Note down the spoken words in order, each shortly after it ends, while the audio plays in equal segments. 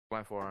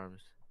My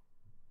forearms.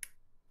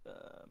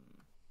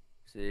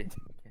 See?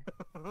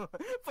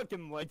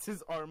 Fucking lights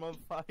his arm on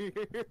fire.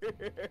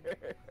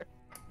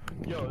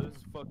 Yo, this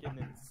is fucking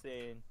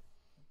insane.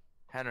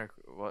 Henrik,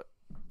 what?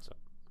 What's up?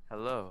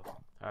 Hello.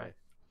 Hi.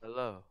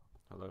 Hello.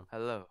 Hello.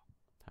 Hello.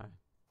 Hi.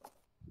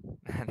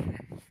 Hi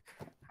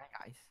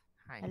guys.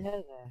 Hi.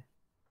 Hello there.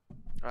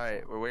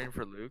 Alright, we're waiting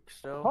for Luke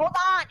still. Hold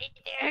on!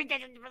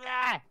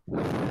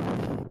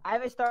 I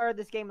haven't started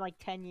this game in like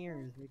 10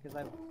 years because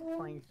I'm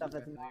playing stuff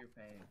that's not.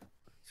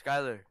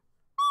 Skyler.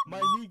 My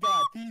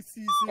nigga,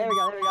 TCC. There we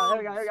go, there we go, there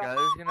we go, there we go.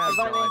 Skyler's gonna have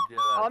no Everybody- idea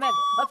that. Oh man,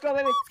 let's go,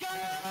 baby!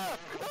 Skyler!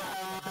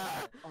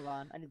 Hold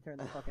on, I need to turn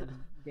the fucking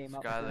game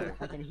up so Skyler.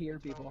 I can hear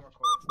people.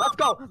 Let's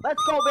go,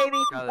 baby!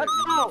 Skyler, Let's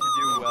you go! need to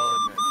do well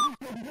in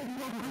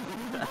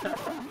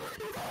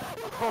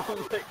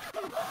this.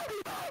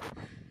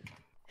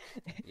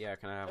 Yeah,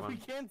 can I have We one?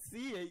 can't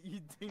see it, you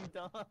ding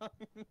dong.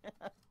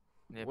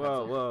 Yeah,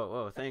 Whoa, whoa,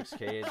 whoa! Thanks,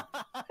 Cade.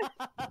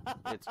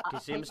 He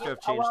seems to have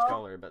changed Hello?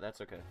 color, but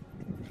that's okay.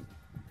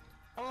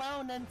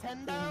 Hello,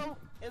 Nintendo?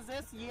 Is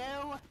this you?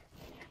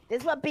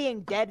 This is what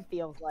being dead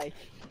feels like.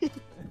 I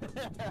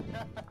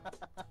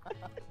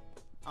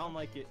don't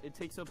like it. It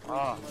takes up way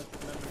Ah. too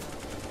much memory.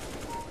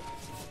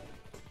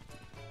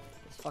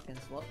 It's fucking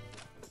slow.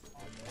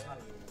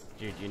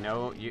 Dude, you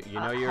know you're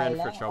in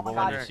for hello? trouble Oh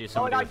my when you God. see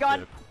Oh my somebody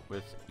God,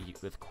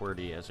 with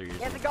QWERTY as their He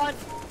has a username. gun!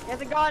 He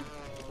has a gun!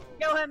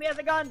 Kill him, he has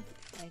a gun!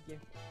 Thank you.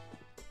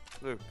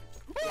 Luke,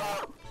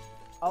 Oh,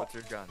 what's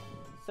your gun?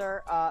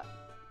 sir,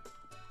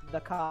 the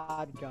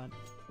COD gun.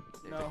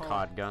 No. The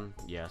COD gun?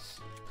 Yes.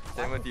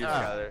 Same with you,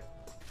 Ah. Skyler.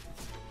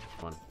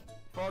 One.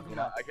 Fuck You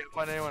know, I can't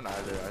find anyone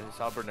either. I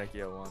saw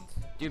Bernicchio once.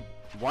 Dude,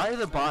 why are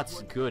the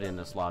bots good in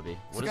this lobby?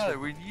 What is Skyler,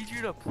 we need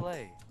you to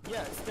play.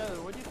 Yeah,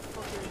 Skyler, what the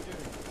fuck are you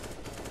doing?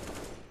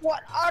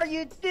 What are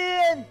you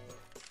doing?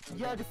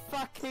 You're the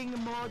fucking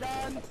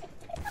modern!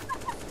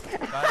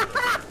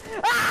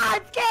 Ah,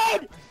 I'm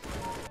scared!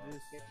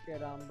 This Get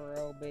shit on,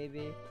 bro,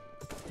 baby.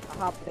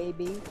 Aha,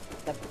 baby.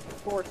 The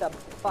force of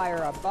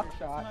fire a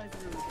buckshot.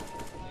 There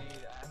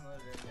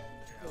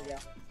we go.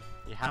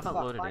 You haven't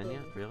Fuck, loaded in finally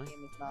yet? this Really?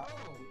 game is not-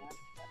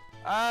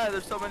 Ah,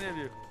 there's so many of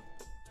you.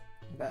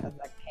 That's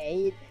like,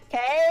 Cade!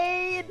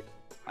 Cade!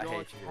 I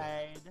hate you.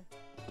 Cade.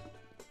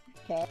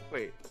 Cade.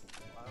 Wait.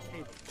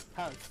 Cade's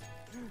house.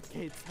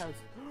 Cade's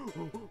house.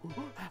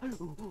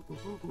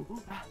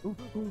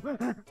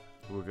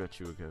 Ooga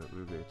chooga,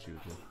 ooga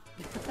chooga.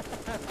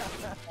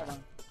 Hold on.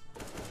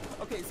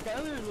 Okay,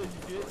 Skyler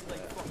legit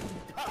like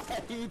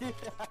fucking died.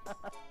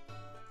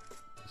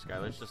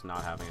 Skyler's just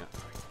not having it.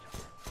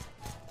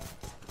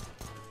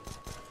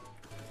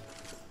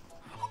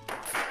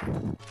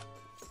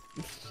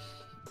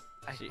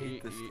 I See,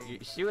 hate this game. you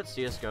see what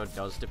CSGO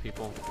does to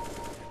people?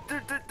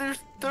 There's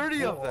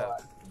 30 of them.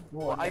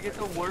 More I get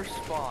the worst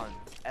spawn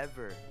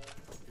ever. It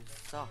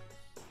sucks.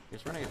 He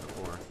was running it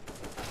before.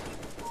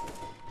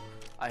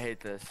 I hate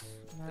this.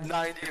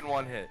 90 in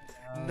one hit.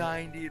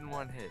 90 in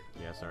one hit.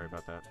 Yeah, sorry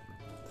about that.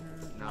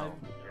 No,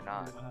 you're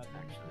not,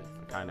 actually.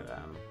 I kind of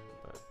am,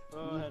 but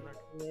Oh, Henrik.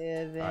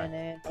 Living Alright.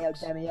 in. Hey, yo,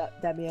 dab me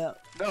up, dab me up.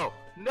 No,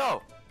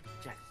 no!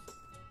 Yes.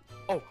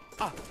 Oh,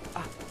 ah,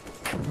 ah.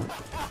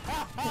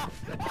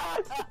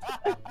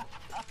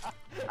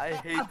 I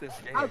hate this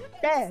How game.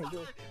 dare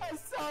you? I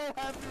saw it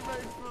happen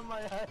right from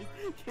my eyes.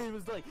 Kid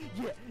was like,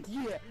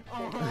 yeah,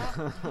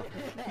 uh-huh.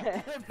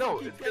 No,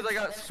 it's because I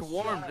got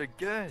swarmed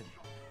again.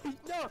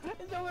 No,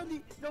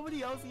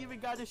 nobody else even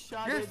got a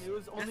shot Yes, in. It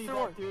was only there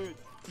that was. dude.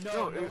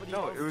 No, Nobody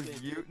no, else it was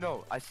did. you.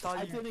 No, I saw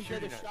I you didn't get a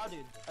shooting at- shot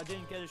in. I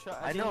didn't get a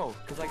shot. I know,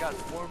 because I got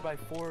swarmed by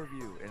 4 of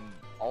you, and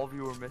all of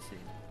you were missing,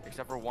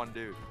 except for one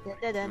dude who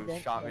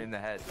shot me in the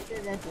head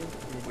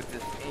with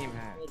this aim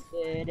hat.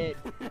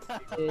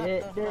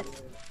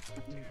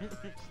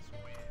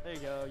 There you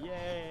go.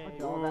 Yay.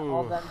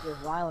 All them just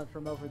violent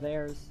from over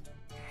theirs.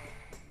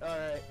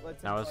 Alright,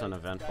 let's That was an invite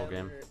eventful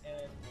game.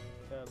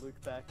 Skyler and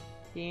Luke back.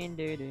 Ding,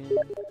 doo, doo.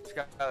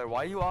 Skyler,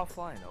 why are you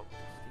offline? Oh,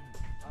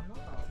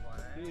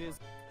 He is.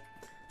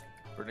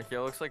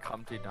 Bernicchio looks like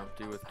Humpty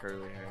Dumpty with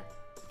curly hair.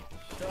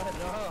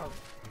 Shut up.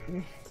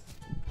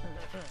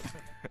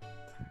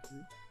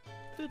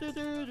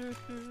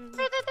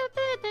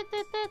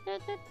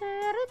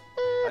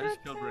 I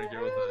just killed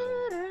Bernicchio with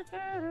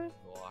a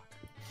block.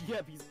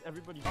 Yeah, because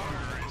everybody.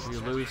 you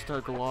lose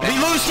to Glock.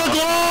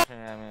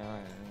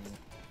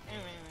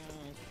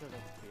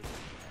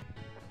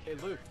 Hey,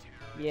 Luke.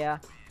 Yeah.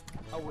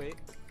 Oh wait.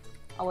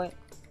 Oh wait,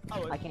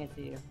 Oh wait. I can't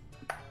see you.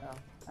 Oh,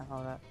 I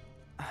hold up.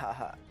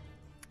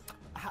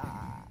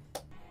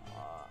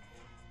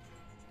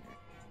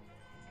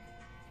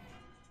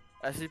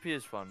 SCP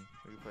is fun.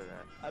 We can play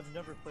that. I've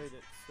never played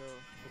it, so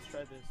let's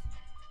try this.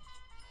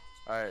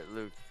 Alright,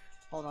 Luke.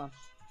 Hold on.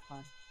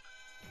 Fine.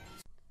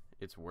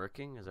 It's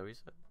working? Is that what you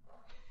said?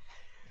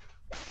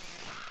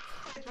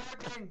 It's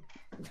working!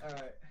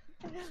 Alright.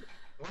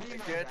 What do you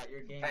It's know good. about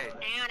your game? Hey.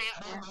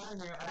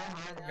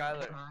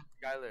 Skyler,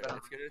 Skyler.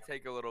 it's gonna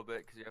take a little bit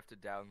because you have to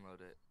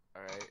download it.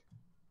 Alright?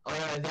 Oh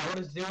yeah, is that what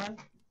it's doing?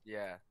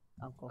 Yeah.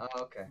 Uncle.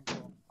 Oh, okay.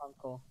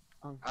 Uncle.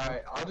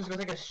 Alright, I'll just go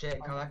take a shit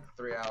and come back in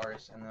 3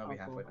 hours, and then I'll be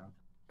halfway done.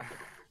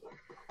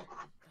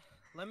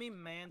 Let me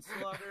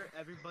manslaughter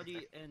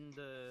everybody in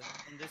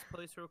this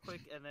place real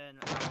quick, and then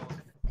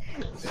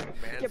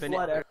Get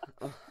blood out.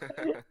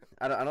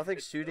 I don't think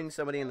shooting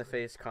somebody in the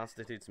face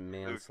constitutes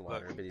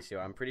manslaughter, BDCO.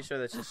 I'm pretty sure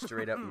that's just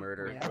straight up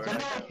murder.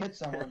 Hit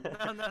someone.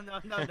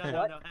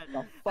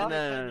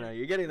 No,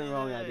 you're getting the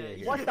wrong idea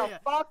here. What the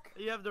fuck?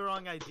 You have the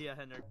wrong idea,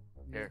 Henrik.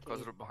 Here,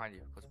 close it behind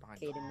you. Close it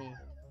behind you. Cade and me.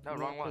 No,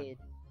 wrong one.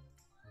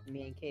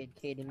 Me and Cade.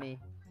 Cade and me.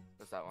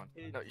 What's that one?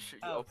 No, you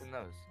open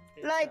those.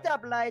 Light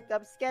up,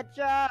 sketches.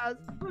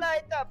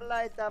 Light up, Oh,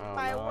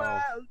 my no.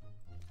 world.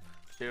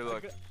 Here,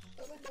 look.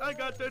 I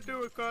got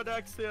into a car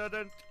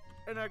accident,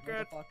 and I What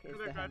the fuck is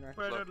the got Henrik?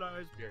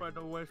 paralyzed Here, by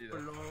the west see that?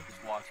 below,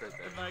 Just watch right and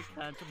there. I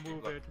can't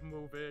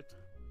move it.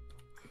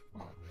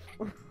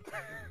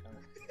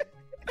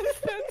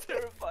 That's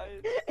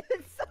terrifying.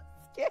 It's so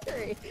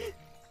scary.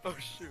 Oh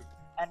shoot.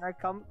 Henrik,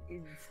 come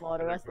and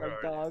slaughter us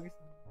like dogs.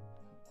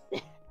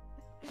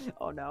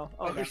 Oh no.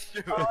 Oh no.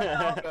 Shoot. Oh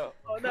no. No.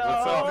 Oh no.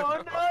 What's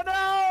up? Oh no.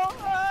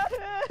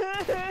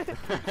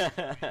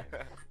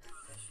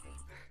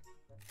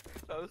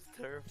 That was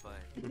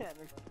terrifying.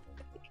 Henrik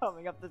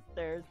coming up the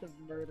stairs to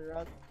murder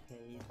us.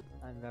 Cade,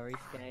 I'm very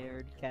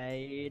scared.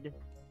 Cade.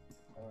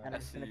 I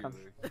Henrik's see gonna you, come.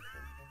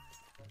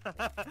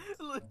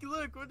 Luke.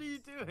 Look, what are you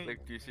doing?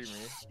 Luke, do you see me?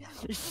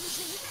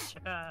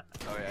 Yeah.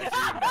 Oh yeah,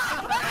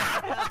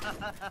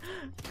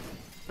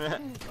 I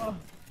see you. Oh.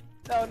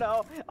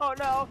 No. Oh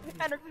no.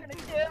 Henrik's gonna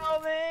kill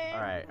me.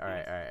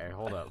 Alright,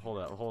 hold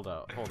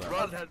up.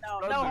 Run, Head, No,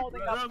 run, no Luke.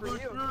 holding up for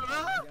you.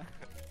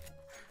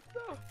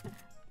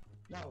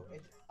 No,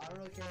 it's, I don't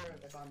really care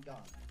if I'm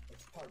done.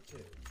 It's part 2.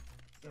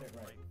 Get it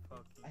right.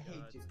 I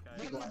hate you.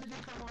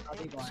 I'll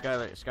be blind.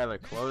 Skyler,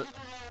 close.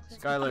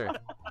 Skyler,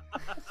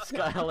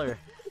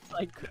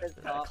 Like Chris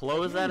Rock.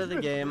 close out of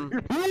the game.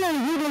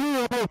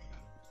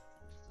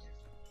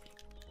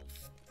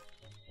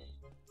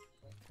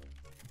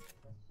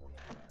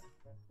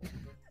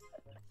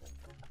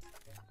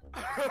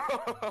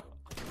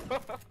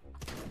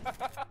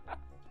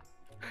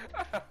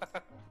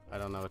 I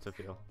don't know what to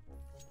feel.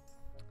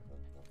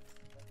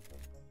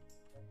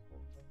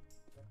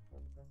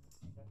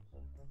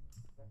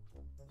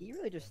 Do you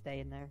really just stay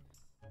in there?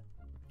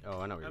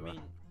 Oh, I know where I you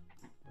mean,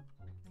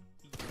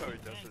 No, he you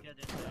doesn't. can't get in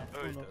there.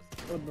 Oh, he doesn't.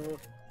 Oh no.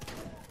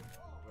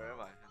 Where am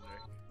I,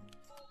 Henrik?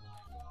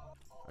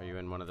 are. Are you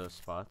in one of those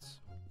spots?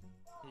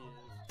 He is.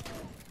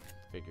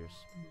 Figures.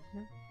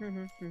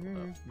 In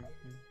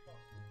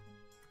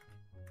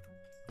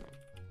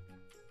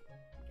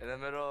the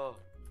middle.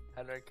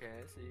 Henrik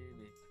can't see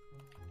me.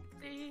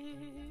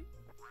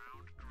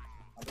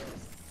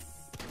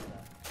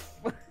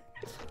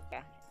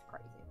 Yeah, it's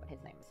crazy, but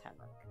his name is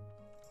Henrik.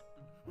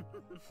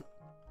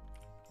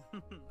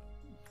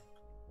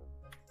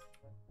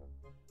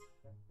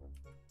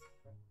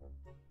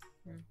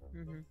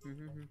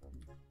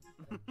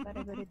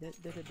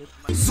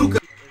 Suka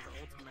is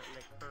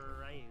ultimately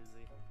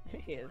crazy.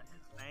 He is. His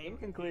In name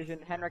conclusion,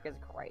 Henrik is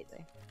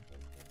crazy.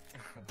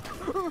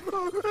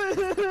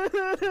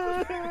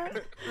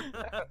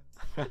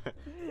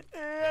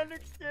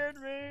 Henrik scared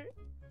me.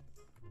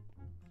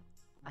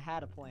 I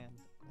had a plan.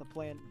 The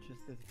plan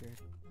just disappeared.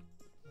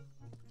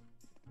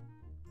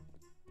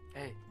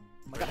 Hey.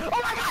 Oh my god!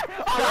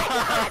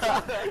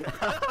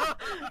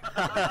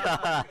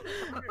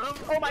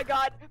 Oh my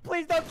god!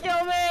 Please don't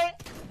kill me!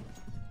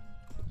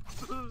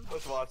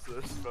 Let's watch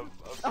this from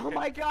up Oh here.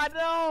 my god,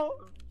 no!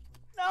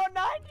 No,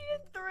 90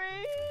 and 3!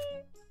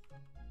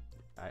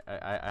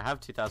 I have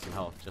 2,000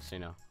 health, just so you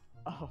know.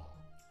 Oh.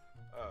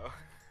 Oh.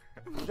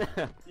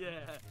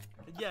 Yeah.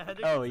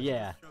 Henrik Oh, is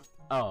yeah. strong.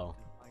 Oh. Oh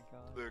my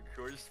god. Luke,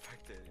 who are you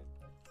spectating?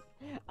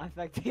 I'm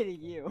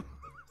spectating you.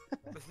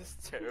 This is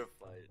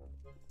terrifying.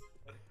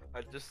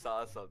 I just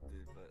saw something,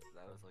 but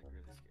that was like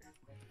really scary.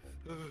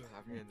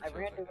 I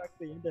ran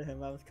directly into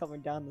him. I was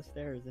coming down the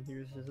stairs and he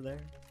was just there.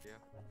 Yeah.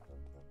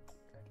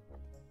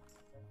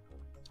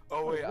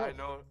 Oh wait, I this?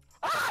 know.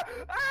 Ah!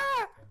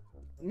 Ah!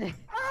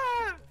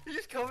 Ah!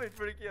 He's coming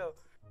for the kill.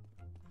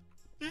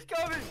 He's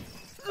coming.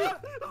 Ah!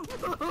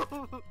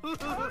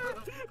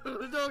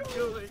 Don't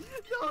kill me!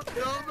 Don't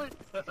kill me!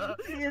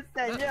 He is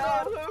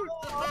senor!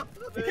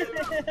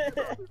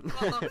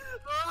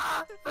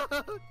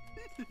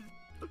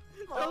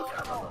 No, Oh,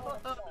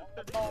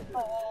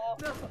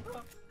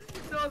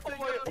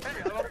 wait,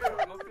 hey,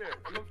 I'm up here.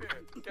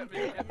 Get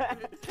me.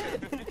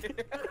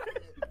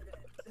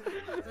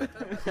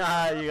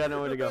 Ah, you got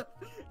nowhere to go.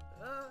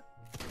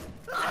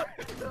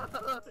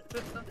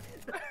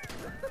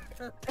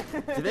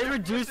 Did they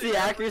reduce the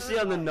accuracy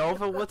on the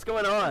Nova? What's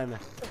going on?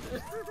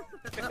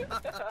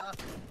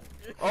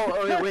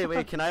 Oh,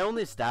 wait, can I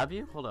only stab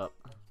you? Hold up.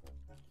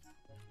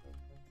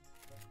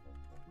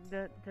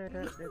 Okay,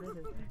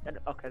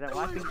 then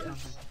why can you...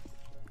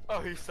 Oh,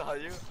 he saw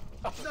you?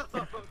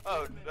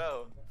 Oh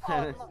no.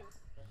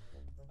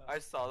 I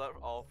saw that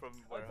all from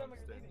where I'm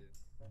standing.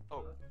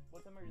 Oh.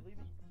 What time are you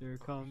leaving? Here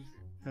comes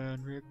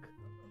Henrik.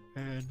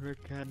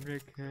 Henrik.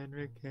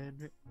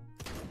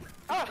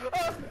 Ah!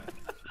 Ah!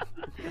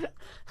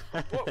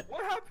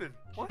 What happened?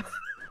 What?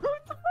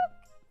 What the fuck?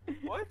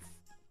 What?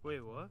 Wait,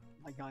 what?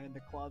 My guy in the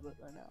closet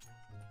right now.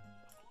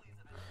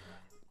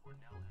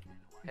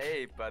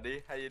 Hey,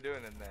 buddy, how you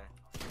doing in there?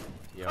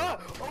 Yo.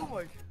 Oh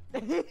my!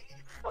 He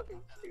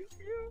fucking shoots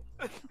you.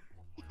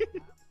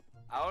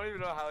 I don't even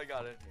know how I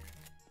got in here.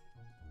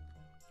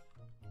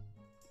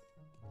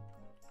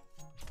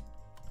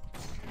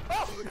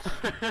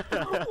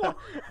 Oh!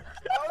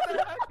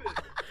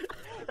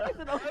 How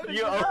did that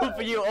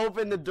happen? You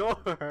open the door.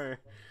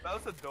 That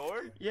was a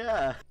door?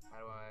 Yeah. How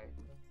do I?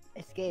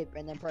 Escape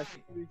and then press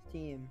choose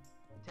team.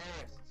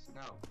 Terrorists.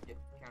 No. Get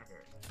counter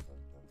terrorists.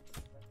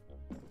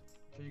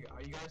 So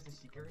are you guys the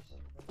seekers?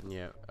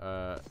 Yeah.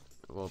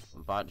 Well,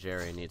 Bot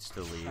Jerry needs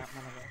to leave. Not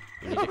none of it.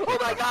 You need to Oh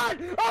kick my him. god!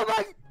 Oh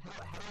my!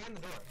 How do I in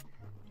the door?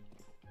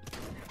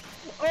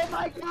 Oh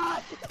my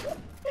god!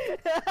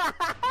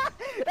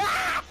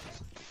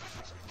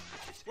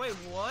 Wait,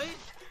 what?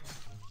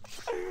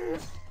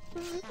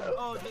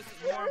 Oh, this is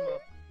warm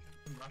up.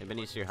 Hey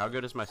Benicio, how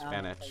good is my I'll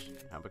Spanish? tell you.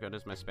 How good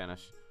is my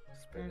Spanish?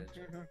 Spinach.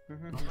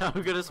 How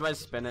good is my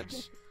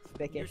spinach?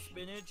 Your Spickish.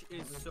 spinach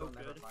is so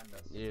good.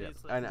 Yeah,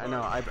 Tastes like I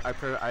know.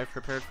 I've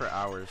prepared for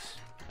hours.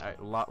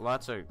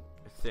 Lots of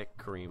thick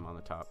cream on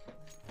the top,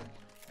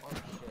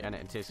 and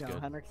it tastes No, good.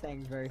 Henrik's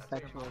saying very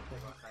sexual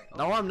things.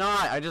 No, I'm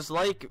not. I just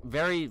like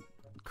very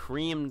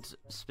creamed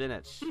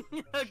spinach.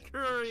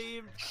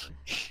 Cream.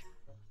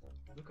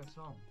 Look, I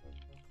saw him.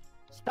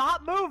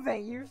 Stop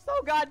moving! You're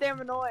so goddamn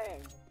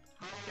annoying!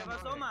 ¿Qué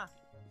pasó, ma?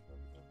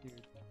 Dude,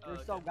 Oh, you're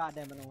okay. so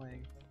goddamn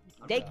annoying.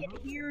 They can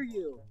hear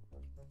you!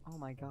 Oh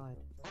my god.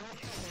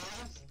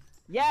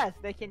 Yes,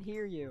 they can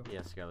hear you.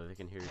 Yeah, Skyler, they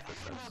can hear your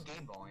footsteps.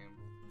 Game volume.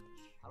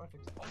 How do I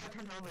fix it? Oh, I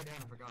turned it all the way down.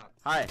 I forgot.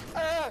 Hi.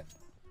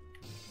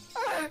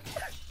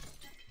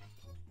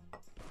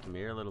 Come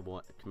here, little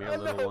boy. Come here,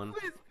 little No, one.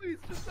 please,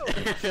 just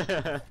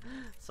don't.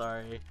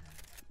 Sorry,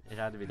 it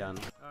had to be done.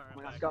 Alright,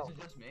 Let's back. go. Is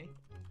it just me?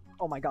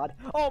 Oh my god.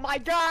 Oh my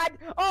god!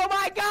 Oh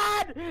my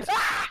god!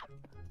 Ah!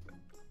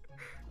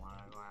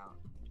 Wow.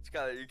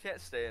 Skyler, you can't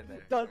stay in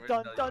there. Dun I'm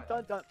dun gonna dun tell you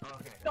dun dun. Oh,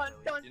 okay. Dun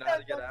dun You know how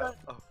dun to get dun out?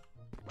 dun. Oh.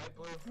 White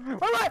blue.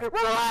 Run away!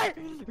 Run away!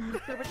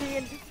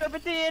 Serpentine!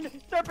 Serpentine!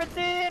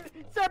 Serpentine!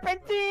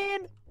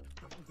 Serpentine!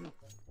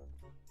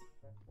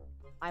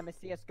 I'm a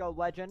CSGO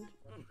legend.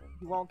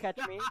 You won't catch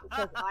me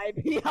because I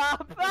be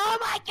up. Oh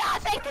my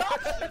god, they got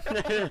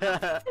me!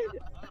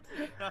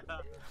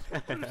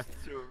 There's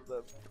two of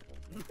them.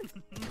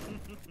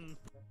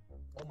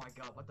 Oh my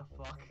god, what the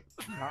fuck?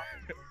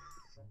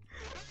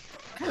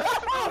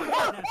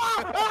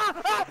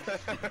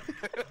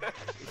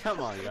 Come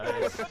on,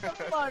 guys.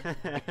 Fuck. I'm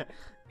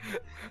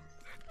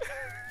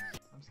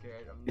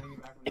scared. I'm moving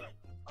back from the.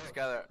 Oh,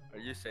 Skyler, are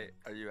you safe?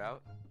 Are you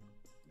out?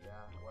 yeah,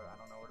 what? I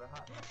don't know where to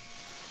hide.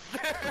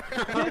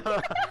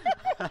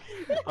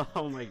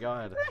 Oh my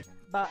god.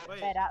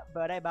 Wait.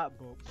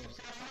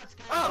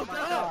 Oh my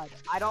god,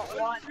 I don't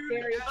want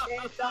scary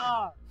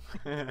Santa!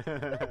 What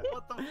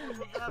the fuck was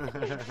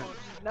that?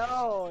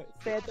 No,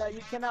 Santa,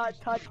 you cannot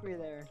touch me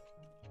there.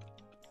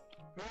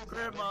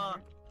 Grandma.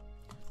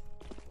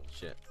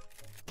 Shit.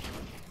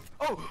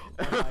 Oh!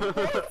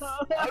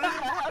 How did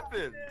that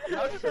happen?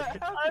 How did that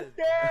I'm happen?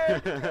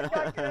 scared! I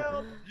got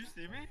killed! Did you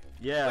see me?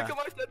 Yeah. Look at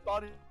my dead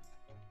body.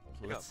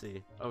 Let's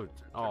see. Oh,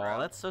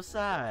 around. that's so Turn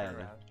sad.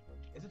 around.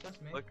 Is it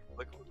just me? Look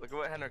at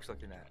what Henrik's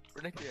looking at.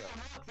 Ridiculous.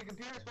 The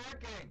computer's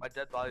working. My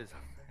dead body's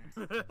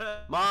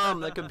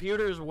Mom, the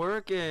computer's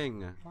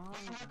working. Mom,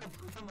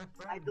 My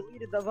I friend.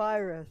 deleted the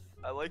virus.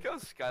 I like how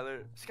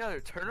Skyler,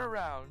 turn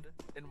around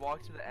and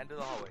walk to the end of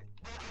the hallway.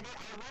 I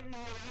went in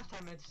there last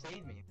time and it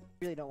saved me.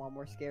 Really don't want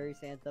more scary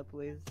Santa,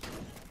 please.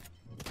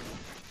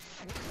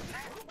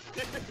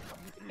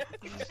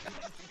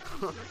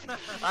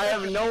 I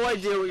have no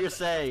idea what you're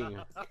saying.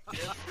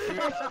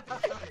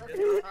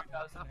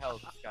 2,000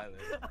 health, Skyler.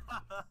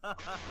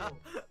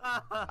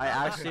 I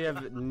actually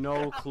have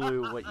no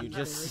clue what you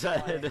just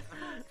said.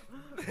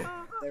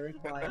 Very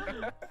quiet.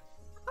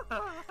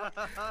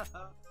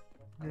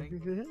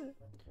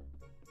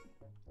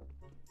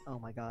 Oh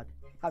my god.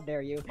 How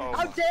dare you? Oh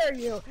How my- dare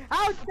you?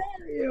 How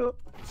dare you?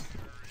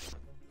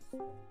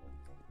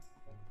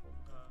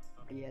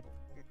 Привет.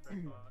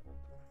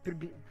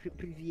 Привет.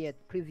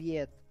 Привет.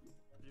 Привет,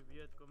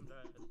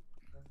 comrade.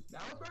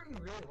 That was working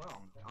really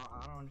well.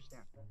 I don't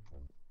understand.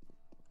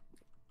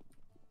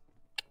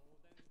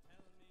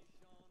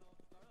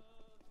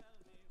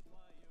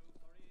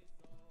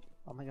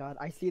 Oh my god,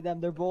 I see them.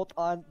 They're both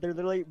on. They're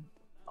literally.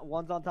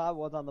 One's on top,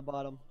 one's on the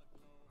bottom.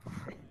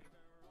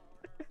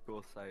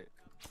 Cool sight.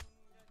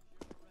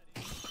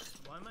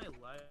 Why am I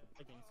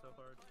lagging so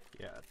hard?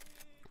 Yeah.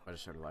 I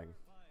just started lagging.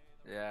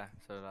 Yeah,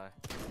 so did I.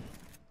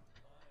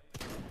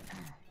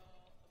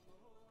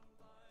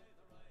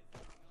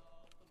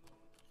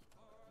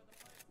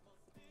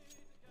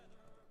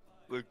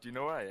 Luke, do you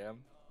know where I am?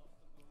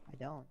 I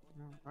don't.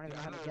 No, I don't even know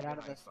Yeah, how I to know get you're out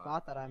of in a the spot.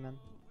 spot that I'm in.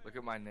 Look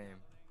at my name.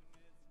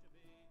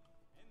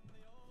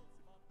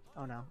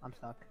 Oh no, I'm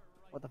stuck.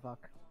 What the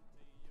fuck?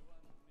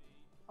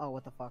 Oh,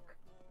 what the fuck?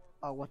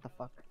 Oh, what the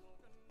fuck?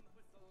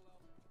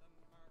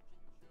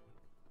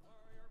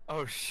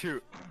 Oh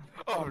shoot.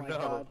 Oh, my no.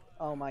 god.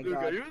 Oh my Luke,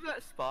 god. are you in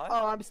that spot?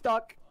 Oh, I'm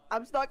stuck.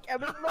 I'm stuck.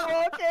 I'm in the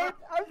wall, Kate.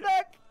 I'm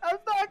stuck. I'm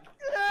stuck.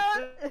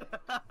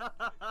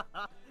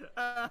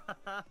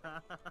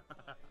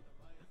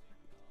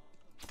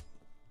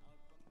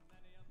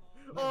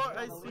 Oh,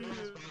 I see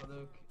you.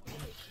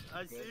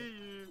 I see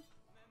you.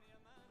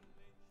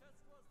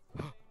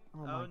 Oh I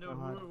my don't know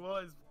god. who it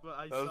was, but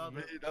I That saw was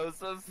me. them. That was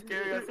so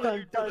scary. I saw Dun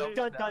you dun jump dun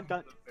down dun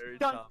dun to the very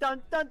dun top.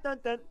 dun dun dun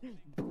dun.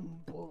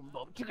 Boom boom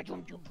boom. Chicka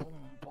boom boom boom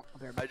boom.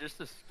 There. I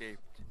just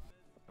escaped.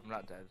 I'm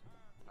not dead.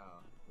 Oh,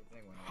 good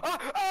thing went on.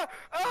 Ah! Ah!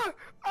 Ah!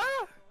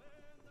 Ah!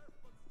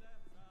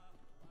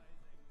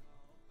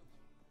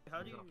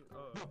 How do you?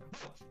 Oh.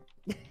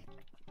 If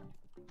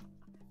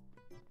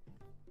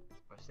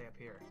I stay up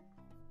here,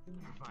 you'll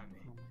never find me.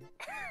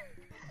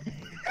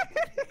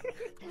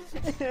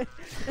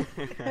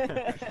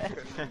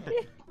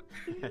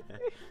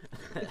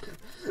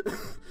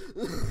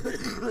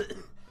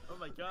 Oh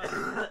my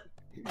god.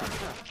 Be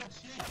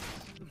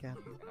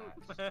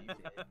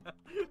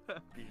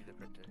the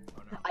printer.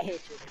 Oh no. I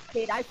hate you,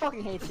 Kate. I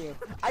fucking hate you.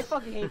 I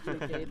fucking hate you,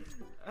 Kate.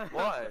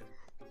 Why?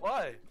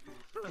 Why?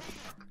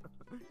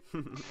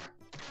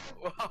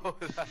 Wow,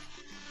 that,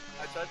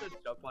 I tried to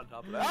jump on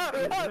top of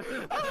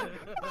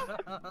that.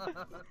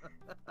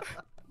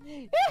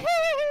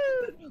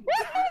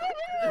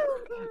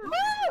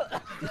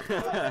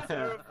 That's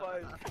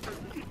terrifying.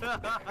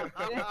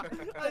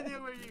 I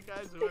knew where you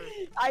guys were.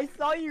 I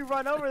saw you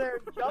run over there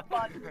and jump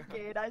on me,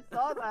 Kate. I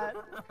saw that.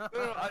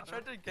 No, I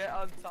tried to get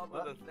on top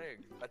of the thing.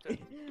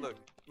 Look,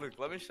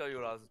 let me show you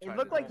what I was trying It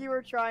looked to like do. you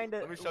were trying to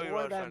Let me show you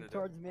lure what I was them trying to do.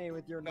 towards me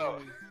with your No.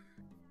 nose.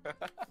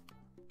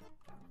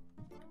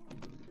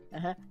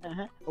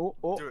 Oh,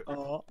 oh, Do it.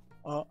 oh.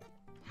 Help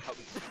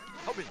me.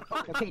 Help me.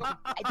 Okay,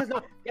 it doesn't.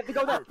 You have to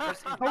go there.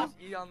 Press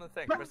E on the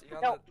thing. No, Press E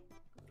on no.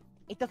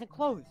 It doesn't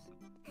close.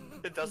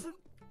 the... It doesn't?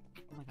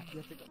 Oh my god, you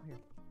have to go here.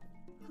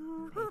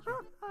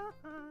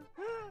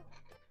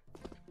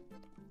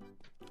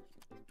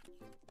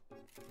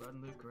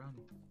 Run, Luke, run.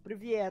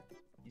 Привет.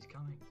 He's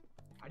coming.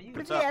 How do you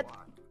What's Привет.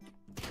 up?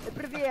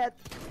 Привет.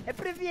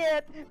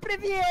 Привет.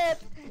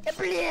 Привет.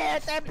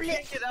 Привет. I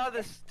Привет. can't get out of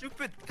this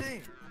stupid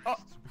thing. Oh,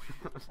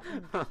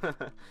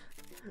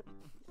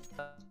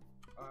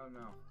 Oh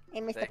no.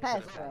 Hey, Mr. thanks.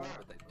 Pastor.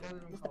 But they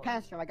didn't. Mr.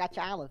 Pastor, I got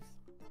your olives.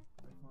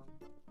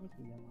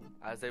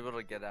 I was able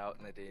to get out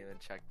and they didn't even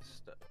check the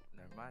stuff.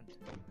 Never mind.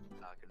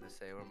 Not gonna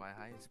say where my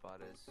hiding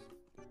spot is.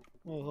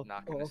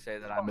 Not gonna say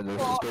that I'm in the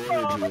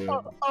storage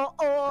room.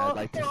 I'd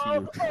like to see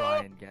you try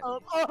and get me.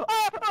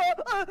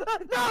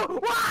 No!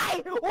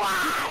 Why?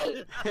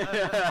 Why?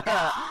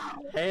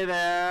 Hey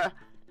there.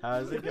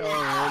 How's it going?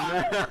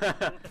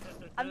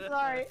 I'm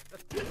sorry.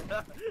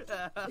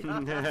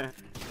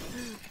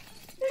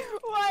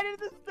 Why did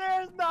the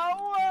stairs not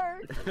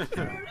work?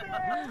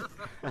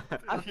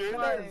 I'm Hearing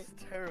that sorry. is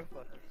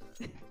terrifying.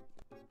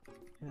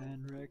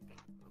 Henrik.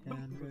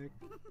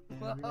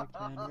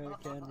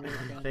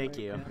 Thank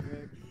you.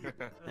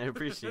 I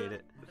appreciate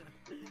it.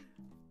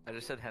 I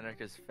just said Henrik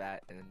is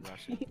fat in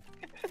Russian.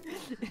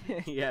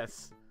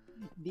 Yes.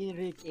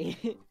 Henrik.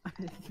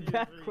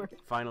 Backwards.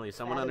 Finally,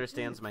 someone Fat-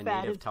 understands my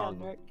fat native as tongue.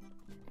 Henrik.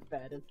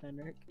 Fat as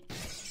Henrik.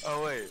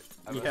 Oh wait,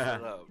 I messed Yeah.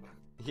 it up.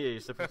 Yeah, you're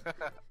supposed.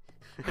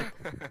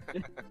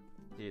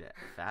 Dude,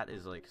 fat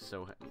is like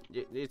so.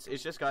 It's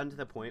just gotten to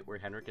the point where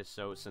Henrik is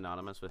so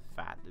synonymous with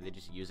fat that they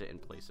just use it in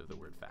place of the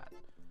word fat.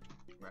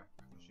 Right.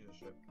 Shoot a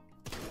ship.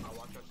 I'll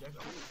watch out ship.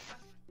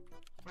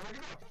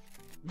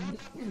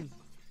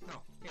 No.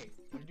 Hey,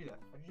 how'd you do that?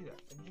 How'd you do that?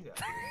 How'd you do that?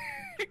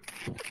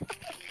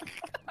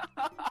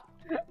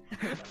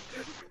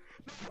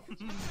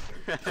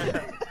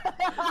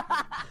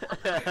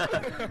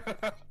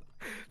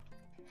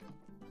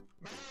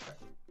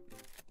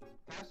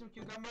 Have some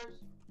cucumbers?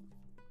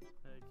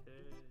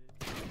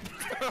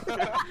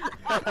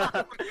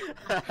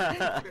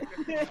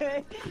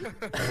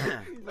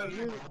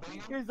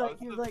 He was like,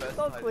 That's the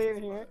so best clear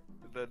hiding here.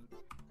 spot.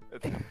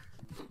 And then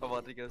I'm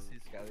about to go see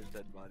Skyler's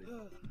dead body.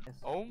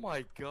 Oh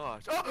my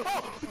gosh.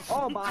 Oh!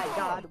 Oh my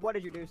god, what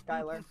did you do,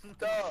 Skyler?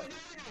 Stop.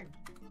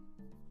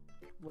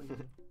 What did you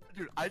do?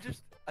 Dude, I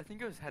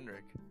think it was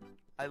Henrik.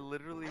 I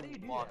literally How do you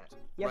do walked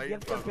You have- right you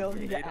in have the front of him,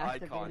 ability to made eye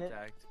activate it.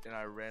 contact, and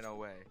I ran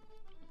away.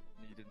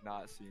 And you did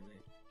not see me.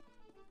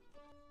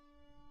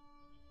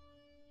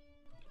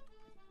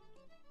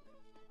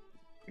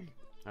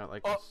 I don't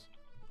like Oh.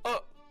 this.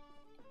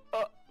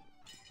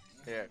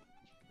 Here.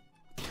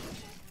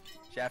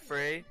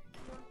 Jeffrey.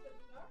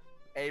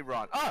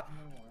 Aaron. Ah!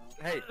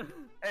 Hey!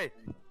 Hey!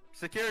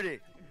 Security!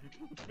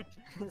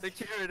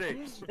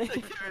 Security!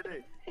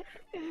 Security!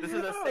 This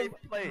is a safe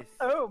place.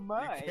 Oh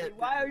my, can't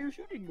why do are you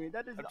shooting me?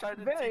 That is I'm trying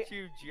to very... teach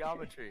you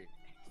geometry.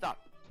 Stop!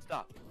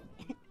 Stop!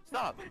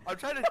 Stop! I'm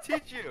trying to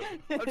teach you!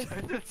 I'm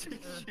trying to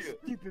teach you!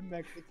 Stupid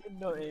Mexican,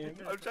 no aim.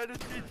 I'm trying to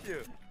teach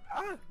you!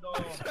 Ah! No.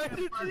 I'm trying to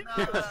teach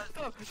you!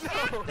 Stop!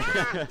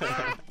 No!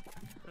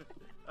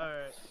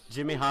 Alright.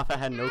 Jimmy Hoffa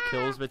had no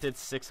kills but did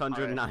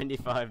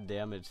 695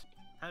 damage.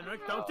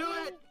 Henrik, don't do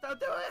it! Don't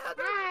do it,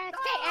 Henrik!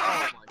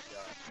 Oh my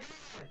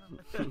god.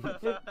 How do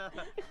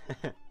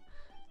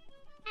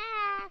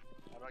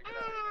I get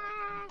out?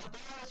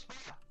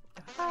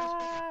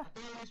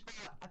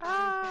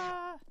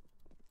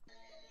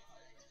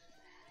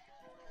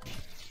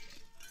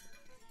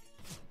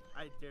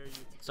 I dare you to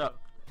What's up?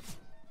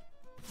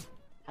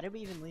 How did we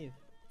even leave?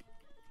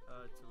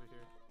 It's over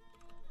here.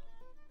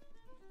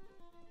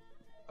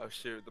 Oh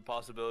shoot, the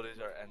possibilities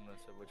are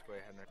endless of which way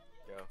Henrik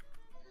go.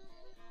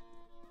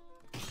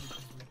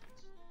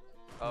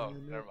 Oh,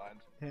 never mind.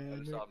 I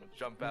just saw him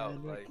jump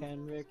out like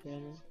Henrik.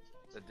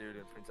 the dude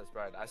in Princess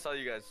Bride. I saw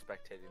you guys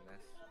spectating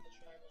this.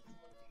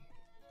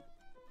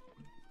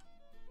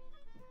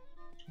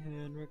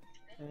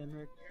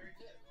 Henrik.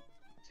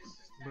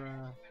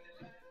 Bruh.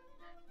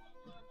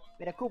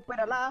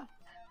 Recupérala.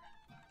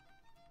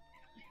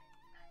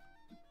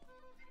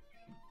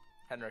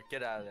 Henrik,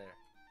 get out of there.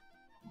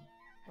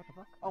 What the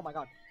fuck? Oh my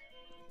god.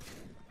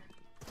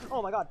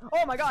 Oh my god.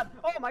 Oh my god.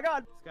 Oh my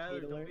god. Skyler,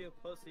 Kate don't alert. be a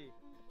pussy.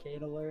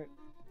 Kate alert.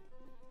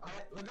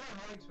 Look at my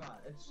hiding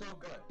spot. It's so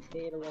good.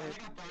 Kate alert. I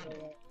think I found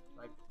it.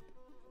 Like,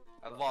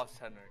 I lost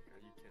Henrik. Are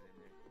you kidding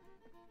me?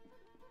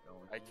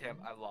 going I can't.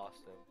 I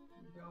lost him.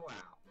 Go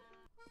out.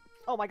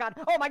 Oh my god.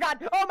 Oh my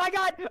god. Oh my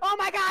god. Oh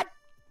my god.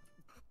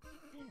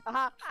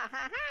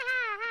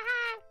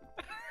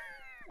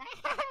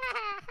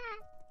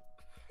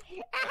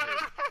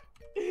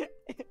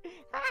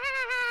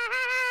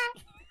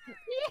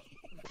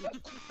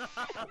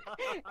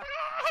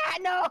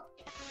 No.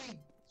 Hey,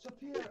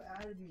 Sophia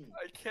added me.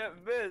 I can't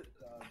miss.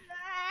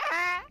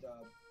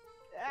 Dub.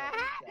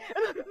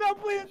 No,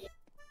 please.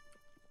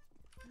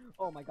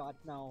 Oh my god,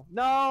 no.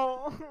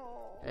 No.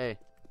 Hey.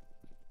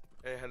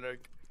 Hey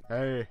Henrik,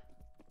 Hey.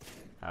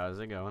 How's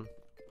it going?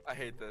 I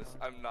hate this.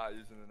 I'm not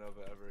using the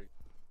Nova ever again.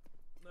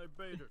 No,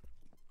 Bader.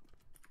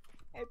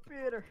 Hey,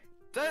 Peter.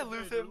 Did I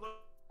lose him?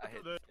 I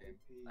hate this. this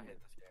game. I hate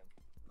this game.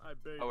 I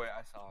Bader. Oh wait,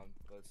 I saw him,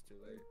 but it's too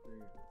late.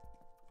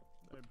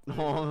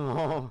 Oh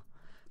no.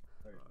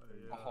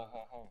 Oh, ho,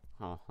 ho, ho.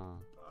 Oh, huh. Oh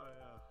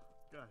yeah.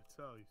 Gotta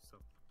tell you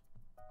something.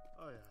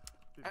 Oh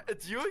yeah.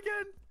 It's you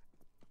again?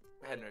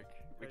 Henrik,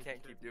 we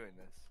can't keep doing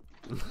this.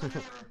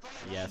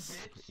 Yes.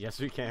 Yes,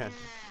 we can.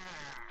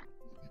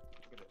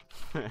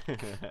 Oh,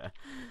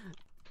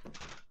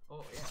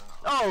 yeah.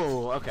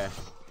 Oh, okay.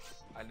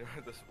 I knew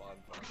where the spawn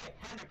from. Hey,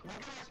 Henrik, look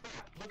at this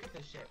map. Look at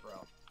this shit, bro.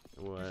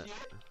 What? You see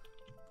it?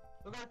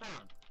 Look what I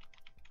found.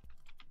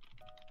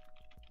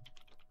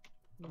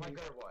 Am I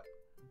good or what?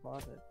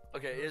 Bought it.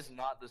 Okay, it is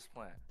not this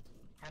plant.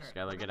 Henrik,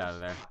 Skyler, look get at out this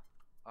of there. spot.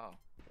 Oh.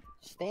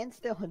 Stand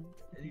still and.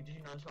 Did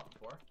you know this spot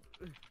before?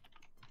 Where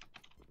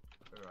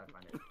do I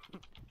find it? I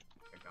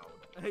got it.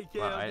 Hey,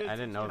 kid, Well, I'm I gonna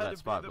didn't teach know you how that to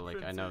spot, be but the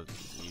like I know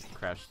princess. you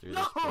crashed through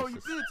No, this you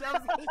places. bitch! I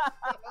was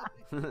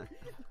gonna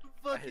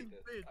I hate fucking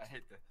this. bitch. I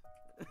hate this.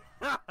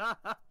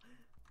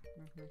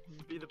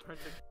 Be the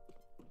princess.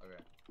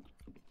 Okay.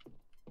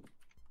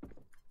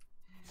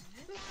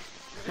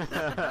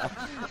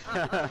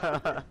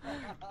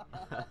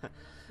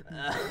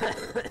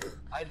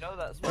 I know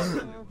that spot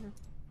too,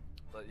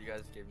 but you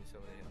guys gave me so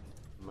many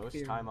hints.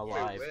 Most time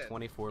alive, win.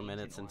 24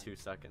 minutes and 2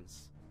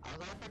 seconds. I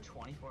was on for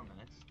 24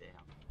 minutes. Damn.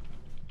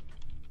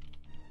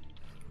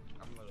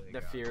 I'm literally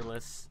The gone.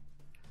 fearless.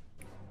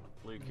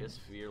 Lucas,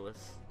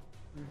 fearless.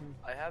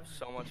 I have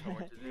so much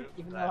homework to do.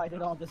 Even though that I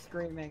did all the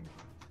screaming.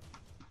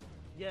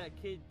 Yeah,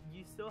 kid,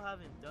 you still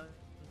haven't done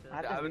the I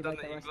have I to haven't read, done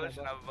like, the the rest of English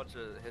the and I have a bunch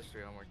of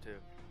history homework too.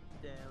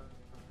 damn.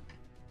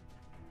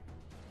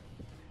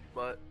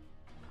 But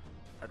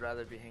I'd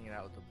rather be hanging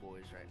out with the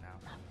boys right now.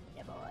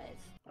 Yeah,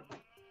 boys.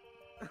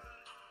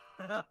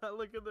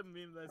 Look at the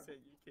meme that I sent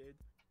you, kid.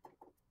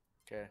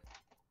 Okay.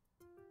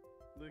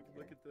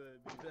 Look at the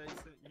meme that I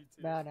sent you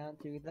too. Bow down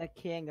to the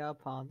king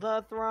upon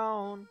the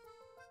throne.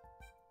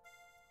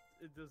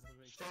 It doesn't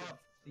make Shut sense. up,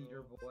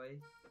 theater boy.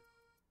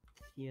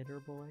 Theater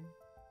boy.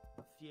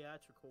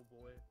 Theatrical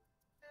boy.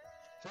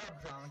 Shut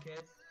up, drama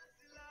kid.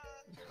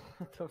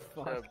 What the Shut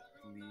fuck? up,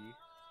 Lee.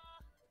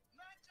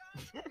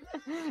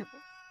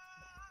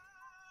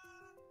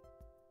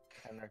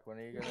 Henrik, when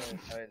are you gonna?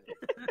 When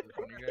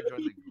are you gonna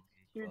join the Googie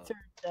Your Club? turn,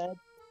 Dad.